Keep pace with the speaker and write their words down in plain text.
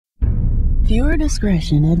Viewer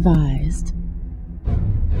discretion advised.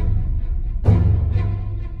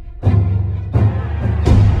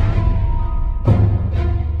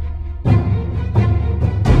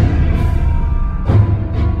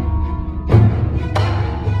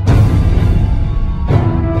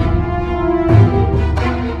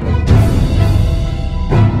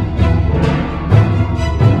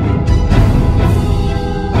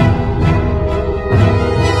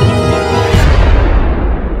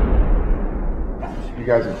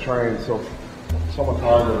 You guys have trained so much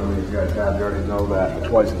harder than these guys have. You already know that,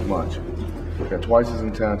 twice as much. You got twice as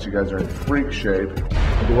intense. You guys are in freak shape.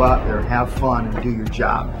 Go out there, have fun, and do your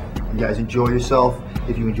job. You guys enjoy yourself.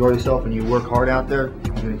 If you enjoy yourself and you work hard out there,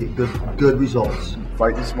 you're going to get good results.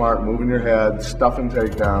 Fighting smart, moving your head, stuffing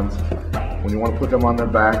takedowns. When you want to put them on their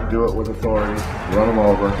back, do it with authority. Run them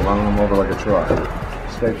over like a truck.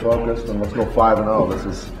 Stay focused, and let's go 5-0.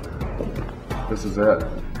 This is it.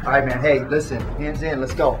 All right, man. Hey, listen. Hands in.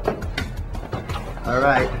 Let's go. All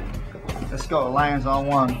right. Let's go. Lions on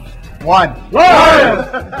one. Lions!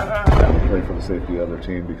 Play for the safety of the other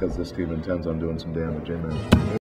team because this team intends on doing some damage. Amen.